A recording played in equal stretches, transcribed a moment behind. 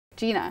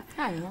Gina,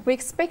 Hi. we're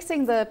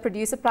expecting the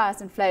producer price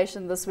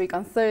inflation this week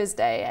on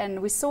Thursday,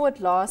 and we saw it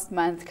last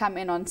month come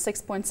in on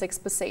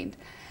 6.6%.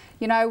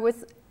 You know,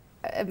 with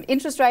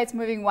interest rates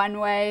moving one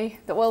way,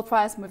 the oil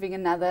price moving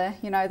another,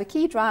 you know, the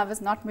key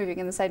drivers not moving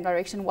in the same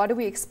direction. What do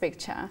we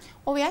expect here?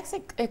 Well, we're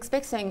actually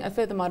expecting a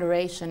further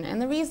moderation,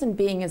 and the reason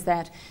being is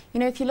that, you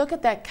know, if you look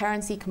at that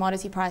currency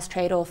commodity price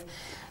trade-off,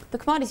 the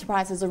commodity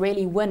prices are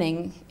really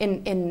winning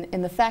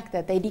in the fact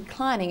that they're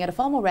declining at a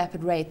far more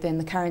rapid rate than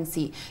the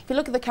currency. If you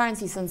look at the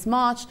currency since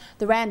March,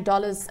 the rand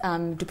dollars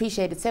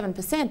depreciated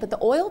 7%, but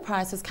the oil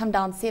price has come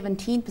down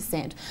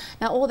 17%.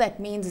 Now, all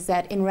that means is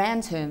that in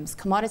rand terms,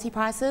 commodity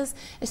prices,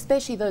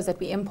 especially those that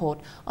we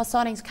import, are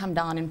starting to come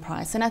down in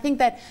price. And I think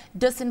that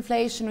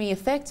disinflationary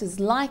effect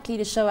is likely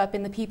to show up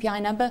in the PPI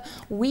number.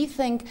 We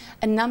think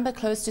a number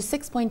close to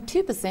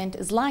 6.2%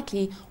 is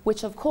likely,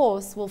 which of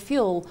course will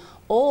fuel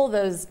all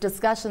those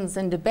discussions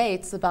and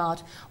debates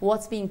about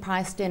what's being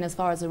priced in as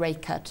far as a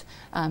rate cut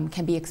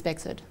can be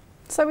expected.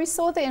 So we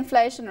saw the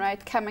inflation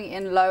rate coming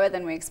in lower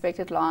than we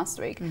expected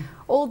last week.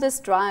 All this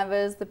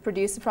drivers, the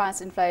producer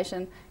price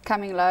inflation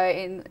coming low,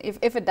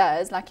 if it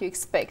does, like you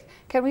expect,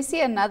 can we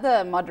see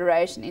another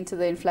moderation into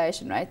the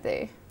inflation rate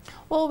there?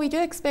 Well, we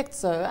do expect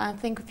so. I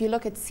think if you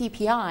look at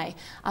CPI,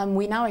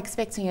 we're now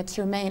expecting it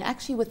to remain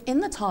actually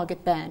within the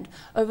target band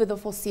over the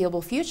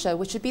foreseeable future,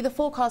 which would be the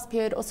forecast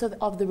period also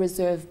of the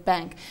Reserve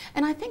Bank.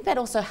 And I think that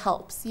also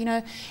helps. You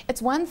know,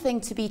 it's one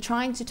thing to be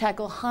trying to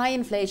tackle high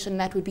inflation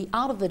that would be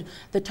out of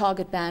the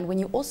target band when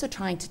you're also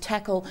trying to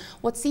tackle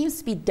what seems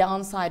to be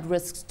downside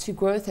risks to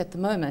growth at the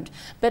moment.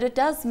 But it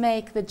does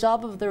make the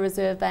job of the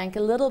Reserve Bank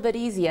a little bit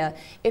easier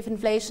if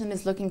inflation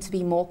is looking to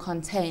be more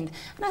contained.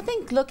 And I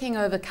think looking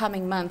over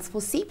coming months,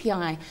 for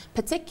CPI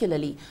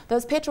particularly,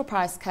 those petrol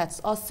price cuts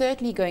are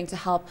certainly going to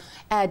help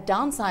add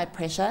downside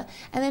pressure.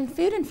 And then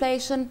food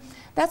inflation,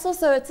 that's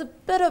also, it's a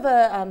bit of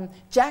a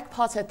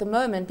jackpot at the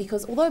moment,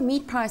 because although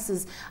meat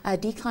prices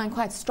declined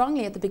quite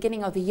strongly at the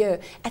beginning of the year,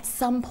 at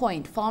some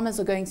point farmers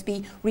are going to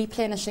be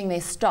replenishing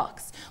their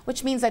stocks,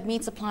 which means that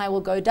meat supply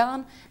will go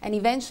down and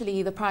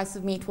eventually the price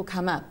of meat will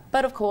come up.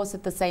 But of course,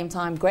 at the same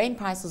time, grain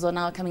prices are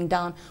now coming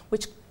down,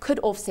 which could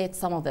offset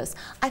some of this.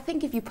 I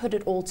think if you put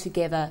it all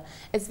together,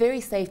 it's very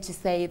safe to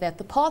say that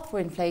the path for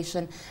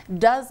inflation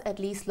does at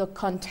least look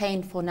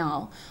contained for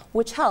now,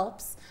 which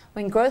helps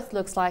when growth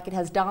looks like it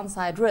has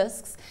downside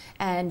risks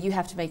and you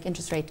have to make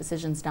interest rate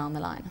decisions down the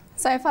line.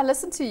 So if I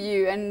listen to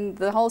you and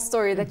the whole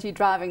story that you're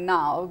driving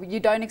now, you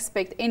don't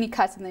expect any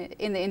cut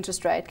in the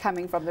interest rate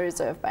coming from the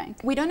Reserve Bank?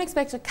 We don't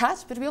expect a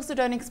cut, but we also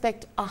don't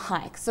expect a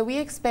hike. So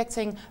we're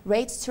expecting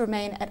rates to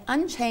remain at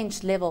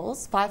unchanged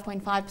levels,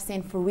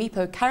 5.5% for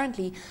repo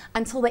currently,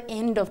 until the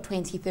end of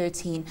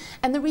 2013.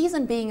 And the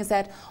reason being is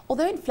that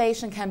although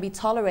inflation can be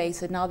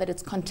tolerated now that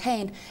it's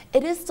contained,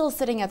 it is still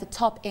sitting at the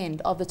top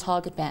end of the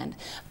target band.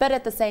 But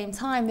at the same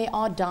time, there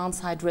are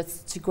downside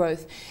risks to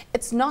growth.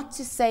 It's not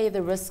to say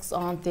the risks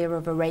aren't there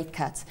of a rate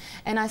cut.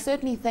 And I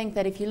certainly think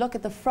that if you look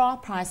at the FRA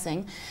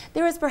pricing,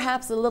 there is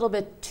perhaps a little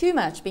bit too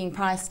much being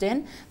priced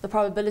in, the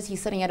probability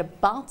sitting at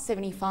about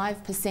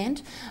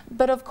 75%.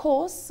 But of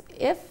course,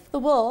 if the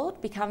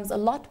world becomes a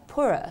lot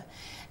poorer,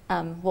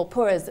 well,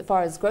 poor as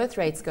far as growth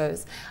rates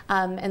goes.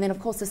 And then,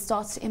 of course, it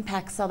starts to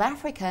impact South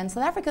Africa. And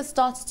South Africa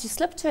starts to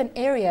slip to an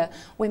area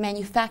where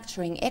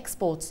manufacturing,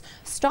 exports,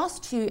 starts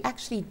to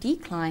actually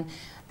decline.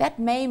 That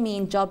may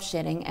mean job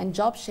shedding, and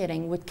job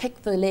shedding would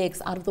kick the legs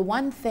out of the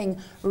one thing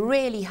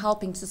really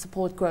helping to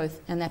support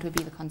growth, and that would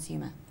be the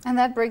consumer. And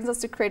that brings us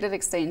to credit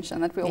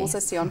extension that we also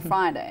see on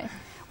Friday.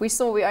 We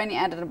saw we only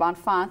added about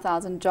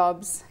 5,000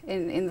 jobs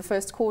in the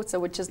first quarter,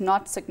 which is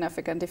not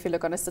significant if you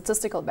look on a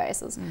statistical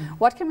basis.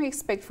 What can we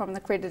expect from the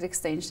credit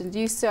extension? Do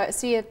you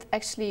see it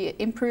actually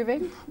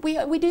improving?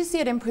 We do see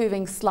it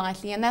improving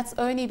slightly, and that's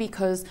only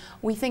because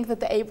we think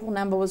that the April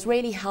number was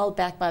really held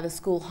back by the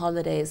school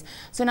holidays.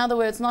 So in other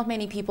words, not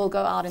many people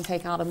go out and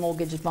take out a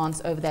mortgage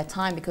advance over that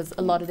time because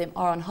a lot of them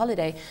are on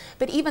holiday.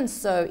 But even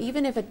so,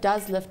 even if it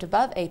does lift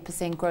above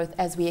 8% growth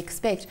as we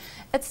expect,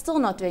 it's still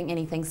not doing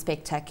anything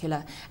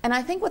spectacular. And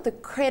I think what the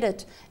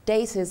credit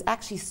data is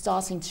actually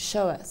starting to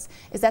show us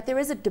is that there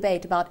is a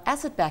debate about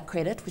asset-backed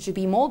credit, which would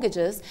be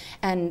mortgages,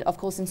 and of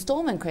course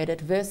installment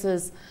credit,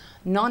 versus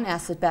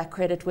non-asset-backed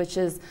credit, which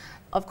is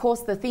of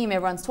course the theme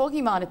everyone's talking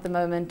about at the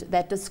moment,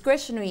 that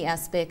discretionary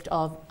aspect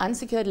of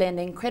unsecured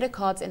lending, credit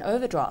cards and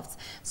overdrafts.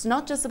 It's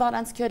not just about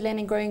unsecured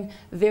lending growing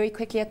very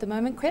quickly at the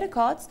moment. Credit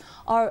cards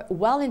are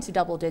well into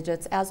double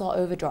digits, as are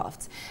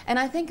overdrafts. And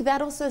I think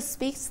that also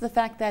speaks to the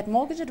fact that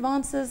mortgage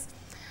advances,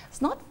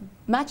 there's not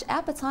much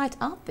appetite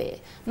out there.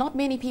 Not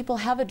many people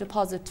have a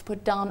deposit to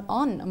put down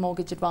on a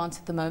mortgage advance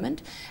at the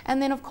moment. And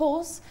then, of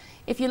course,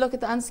 if you look at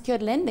the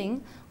unsecured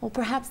lending, well,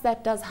 perhaps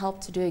that does help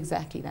to do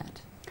exactly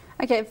that.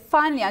 Okay,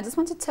 finally, I just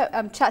wanted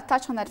to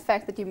touch on that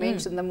fact that you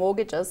mentioned, the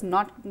mortgages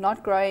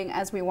not growing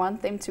as we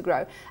want them to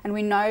grow. And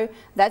we know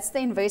that's the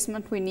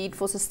investment we need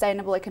for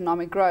sustainable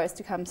economic growth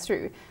to come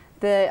through.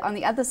 on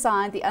the other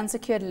side, the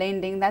unsecured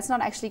lending, that's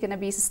not actually going to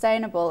be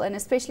sustainable. And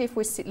especially if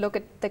we look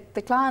at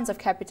the clients of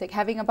Capitec,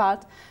 having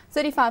about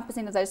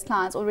 35% of those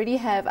clients already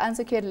have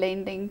unsecured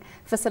lending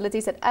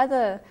facilities at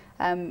other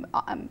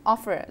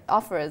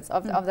offerers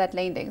of that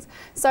lending.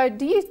 So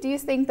do you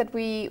think that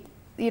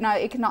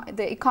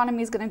the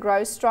economy is going to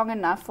grow strong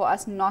enough for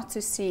us not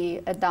to see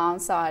a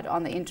downside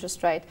on the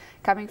interest rate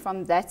coming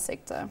from that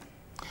sector?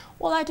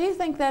 Well, I do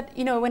think that,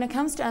 when it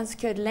comes to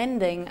unsecured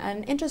lending,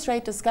 an interest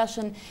rate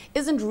discussion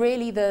isn't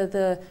really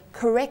the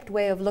correct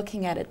way of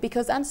looking at it,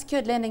 because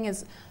unsecured lending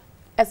is,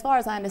 as far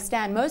as I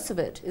understand, most of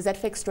it is at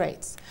fixed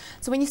rates.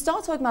 So when you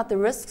start talking about the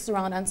risks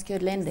around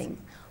unsecured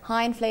lending,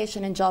 high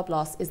inflation and job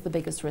loss is the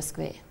biggest risk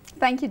there.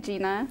 Thank you,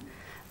 Gina.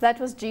 That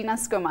was Gina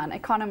Schoeman,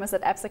 economist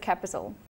at ABSA Capital.